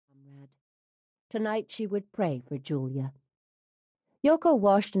Tonight she would pray for Julia. Yoko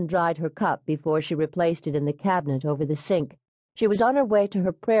washed and dried her cup before she replaced it in the cabinet over the sink. She was on her way to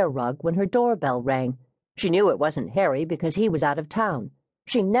her prayer rug when her doorbell rang. She knew it wasn't Harry because he was out of town.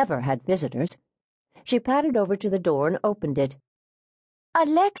 She never had visitors. She padded over to the door and opened it.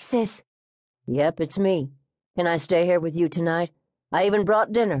 Alexis! Yep, it's me. Can I stay here with you tonight? I even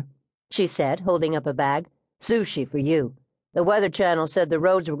brought dinner, she said, holding up a bag. Sushi for you. The Weather Channel said the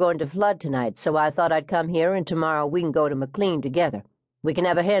roads were going to flood tonight, so I thought I'd come here and tomorrow we can go to McLean together. We can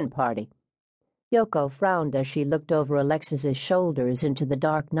have a hen party. Yoko frowned as she looked over Alexis's shoulders into the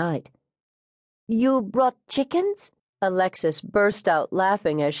dark night. You brought chickens? Alexis burst out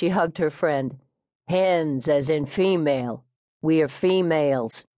laughing as she hugged her friend. Hens, as in female. We are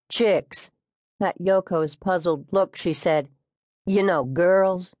females. Chicks. At Yoko's puzzled look, she said, You know,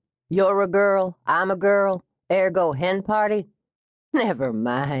 girls. You're a girl, I'm a girl, ergo hen party? Never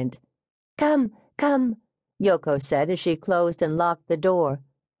mind. Come, Yoko said as she closed and locked the door.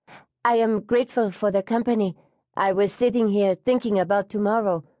 I am grateful for the company. I was sitting here thinking about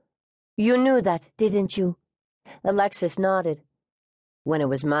tomorrow. You knew that, didn't you? Alexis nodded. When it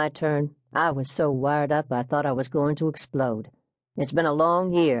was my turn, I was so wired up I thought I was going to explode. It's been a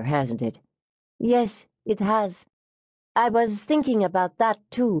long year, hasn't it? Yes, it has. I was thinking about that,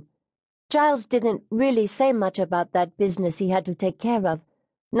 too. Charles didn't really say much about that business he had to take care of.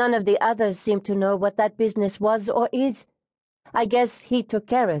 None of the others seemed to know what that business was or is. I guess he took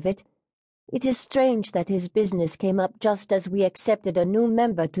care of it. It is strange that his business came up just as we accepted a new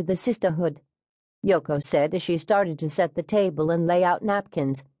member to the sisterhood, Yoko said as she started to set the table and lay out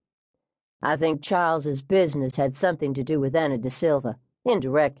napkins. I think Charles's business had something to do with Anna de Silva,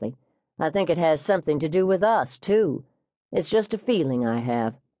 indirectly. I think it has something to do with us, too. It's just a feeling I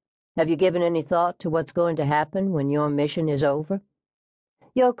have. Have you given any thought to what's going to happen when your mission is over?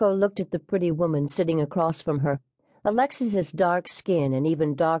 Yoko looked at the pretty woman sitting across from her. Alexis's dark skin and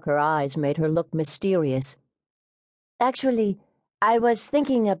even darker eyes made her look mysterious. Actually, I was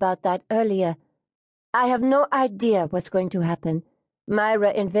thinking about that earlier. I have no idea what's going to happen.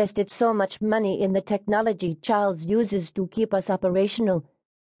 Myra invested so much money in the technology Charles uses to keep us operational.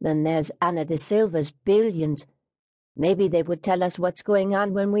 Then there's Anna de Silva's billions. Maybe they would tell us what's going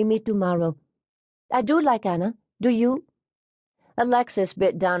on when we meet tomorrow. I do like Anna. Do you? Alexis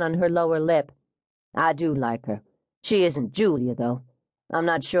bit down on her lower lip. I do like her. She isn't Julia, though. I'm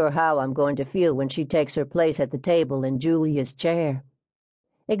not sure how I'm going to feel when she takes her place at the table in Julia's chair.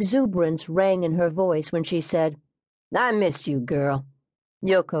 Exuberance rang in her voice when she said, I missed you, girl.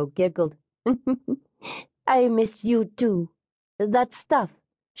 Yoko giggled. I missed you, too. That stuff,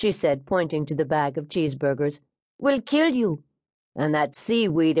 she said, pointing to the bag of cheeseburgers, will kill you. And that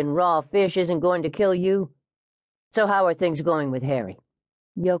seaweed and raw fish isn't going to kill you. So how are things going with Harry?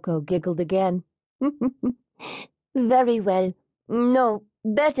 Yoko giggled again. Very well. No,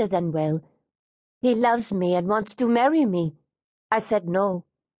 better than well. He loves me and wants to marry me. I said no.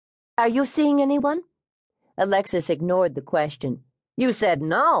 Are you seeing anyone? Alexis ignored the question. You said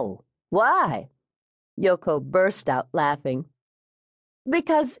no. Why? Yoko burst out laughing.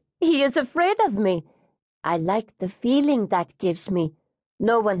 Because he is afraid of me. I like the feeling that gives me.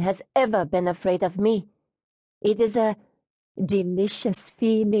 No one has ever been afraid of me. It is a delicious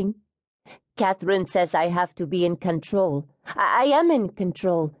feeling. Catherine says I have to be in control. I am in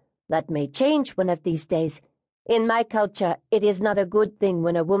control. That may change one of these days. In my culture, it is not a good thing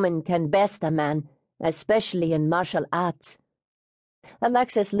when a woman can best a man, especially in martial arts.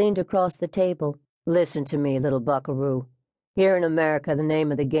 Alexis leaned across the table. Listen to me, little buckaroo. Here in America, the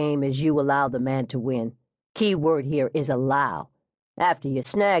name of the game is you allow the man to win. Key word here is allow. After you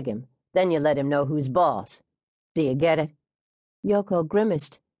snag him, then you let him know who's boss. Do you get it? Yoko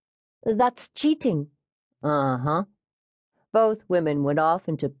grimaced. That's cheating. Uh-huh. Both women went off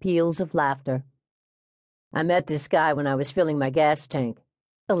into peals of laughter. I met this guy when I was filling my gas tank,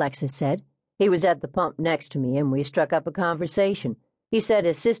 Alexis said. He was at the pump next to me, and we struck up a conversation. He said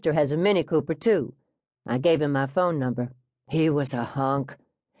his sister has a Mini Cooper, too. I gave him my phone number. He was a hunk.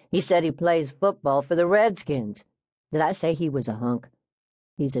 He said he plays football for the Redskins. Did I say he was a hunk?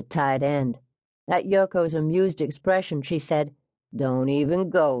 He's a tight end. At Yoko's amused expression, she said, Don't even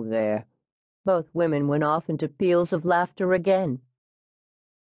go there. Both women went off into peals of laughter again.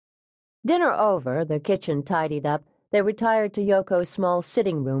 Dinner over, the kitchen tidied up, they retired to Yoko's small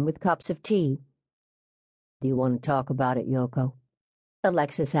sitting room with cups of tea. Do you want to talk about it, Yoko?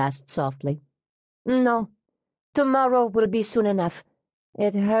 Alexis asked softly. No. Tomorrow will be soon enough.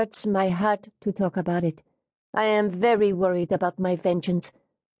 It hurts my heart to talk about it. I am very worried about my vengeance.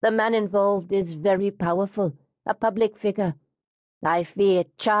 The man involved is very powerful, a public figure. I fear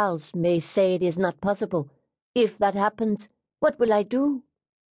Charles may say it is not possible. If that happens, what will I do?"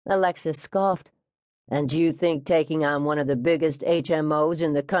 Alexis scoffed. "And do you think taking on one of the biggest HMOs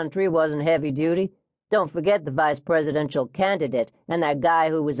in the country wasn't heavy duty? Don't forget the vice presidential candidate and that guy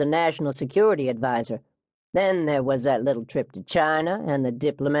who was a national security advisor. Then there was that little trip to China and the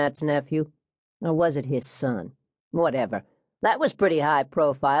diplomat's nephew. Or was it his son? Whatever. That was pretty high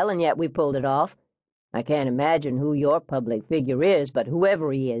profile, and yet we pulled it off. I can't imagine who your public figure is, but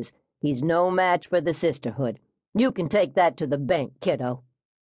whoever he is, he's no match for the sisterhood. You can take that to the bank, kiddo."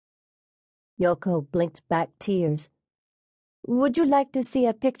 Yoko blinked back tears. "Would you like to see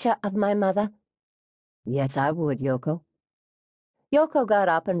a picture of my mother?" "Yes, I would, Yoko." Yoko got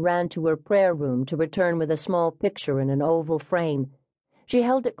up and ran to her prayer room to return with a small picture in an oval frame. She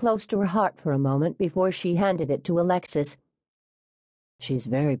held it close to her heart for a moment before she handed it to Alexis. "She's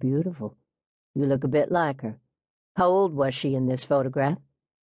very beautiful. You look a bit like her. How old was she in this photograph?"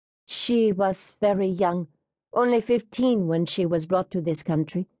 "She was very young, only 15 when she was brought to this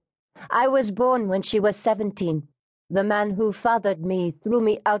country. I was born when she was 17. The man who fathered me threw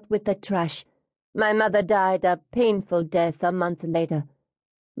me out with the trash. My mother died a painful death a month later.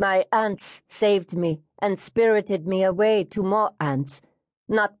 My aunts saved me and spirited me away to more aunts.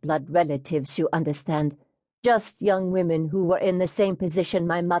 Not blood relatives, you understand. Just young women who were in the same position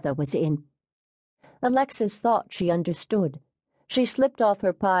my mother was in." Alexis thought she understood. She slipped off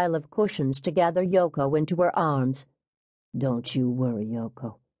her pile of cushions to gather Yoko into her arms. "Don't you worry,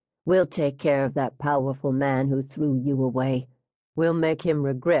 Yoko. We'll take care of that powerful man who threw you away. We'll make him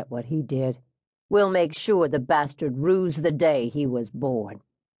regret what he did. We'll make sure the bastard rues the day he was born.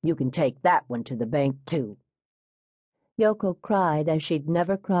 You can take that one to the bank, too." Yoko cried as she'd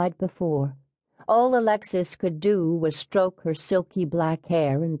never cried before. All Alexis could do was stroke her silky black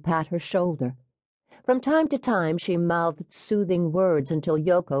hair and pat her shoulder. From time to time she mouthed soothing words until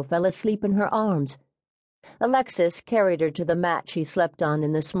Yoko fell asleep in her arms. Alexis carried her to the mat she slept on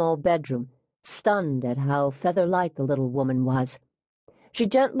in the small bedroom, stunned at how feather-light the little woman was. She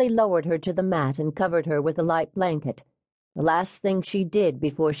gently lowered her to the mat and covered her with a light blanket. The last thing she did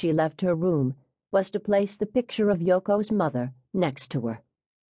before she left her room was to place the picture of Yoko's mother next to her.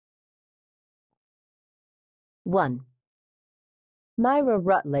 1. Myra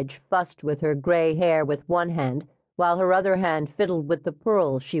Rutledge fussed with her gray hair with one hand, while her other hand fiddled with the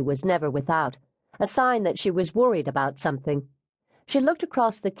pearls she was never without, a sign that she was worried about something. She looked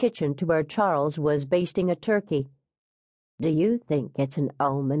across the kitchen to where Charles was basting a turkey. "Do you think it's an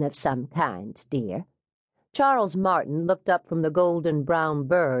omen of some kind, dear?" Charles Martin looked up from the golden-brown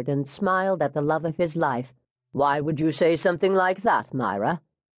bird and smiled at the love of his life. "Why would you say something like that, Myra?"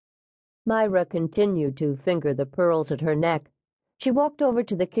 Myra continued to finger the pearls at her neck. She walked over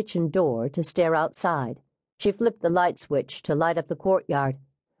to the kitchen door to stare outside. She flipped the light switch to light up the courtyard.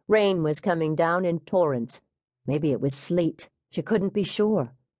 Rain was coming down in torrents. Maybe it was sleet. She couldn't be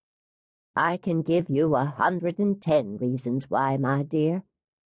sure. "I can give you 110 reasons why, my dear."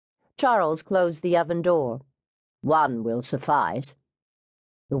 Charles closed the oven door. "One will suffice.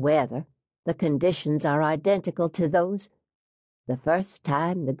 The weather, the conditions are identical to those the first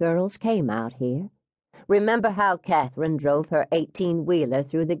time the girls came out here. Remember how Catherine drove her 18-wheeler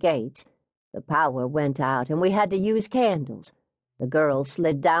through the gates? The power went out and we had to use candles. The girls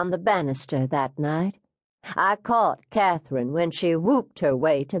slid down the banister that night. I caught Catherine when she whooped her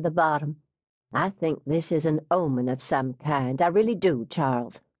way to the bottom. I think this is an omen of some kind. I really do,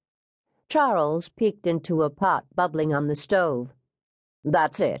 Charles." Charles peeked into a pot bubbling on the stove.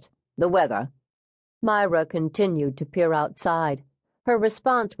 "That's it. The weather." Myra continued to peer outside. Her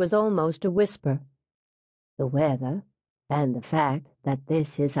response was almost a whisper. "The weather, and the fact that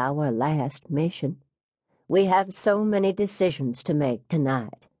this is our last mission. We have so many decisions to make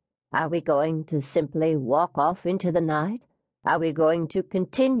tonight. Are we going to simply walk off into the night? Are we going to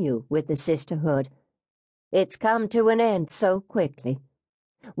continue with the sisterhood? It's come to an end so quickly.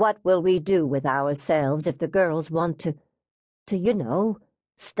 What will we do with ourselves if the girls want to,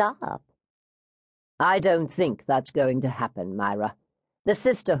 stop?" "I don't think that's going to happen, Myra. The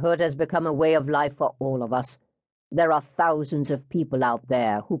sisterhood has become a way of life for all of us. There are thousands of people out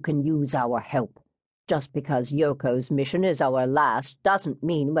there who can use our help. Just because Yoko's mission is our last doesn't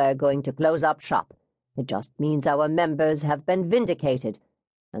mean we're going to close up shop. It just means our members have been vindicated,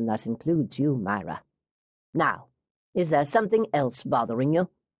 and that includes you, Myra. Now, is there something else bothering you?"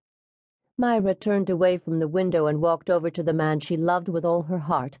 Myra turned away from the window and walked over to the man she loved with all her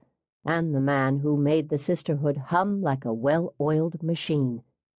heart, and the man who made the sisterhood hum like a well-oiled machine.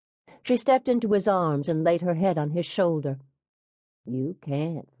 She stepped into his arms and laid her head on his shoulder. "You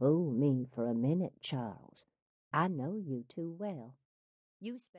can't fool me for a minute, Charles. I know you too well. You spent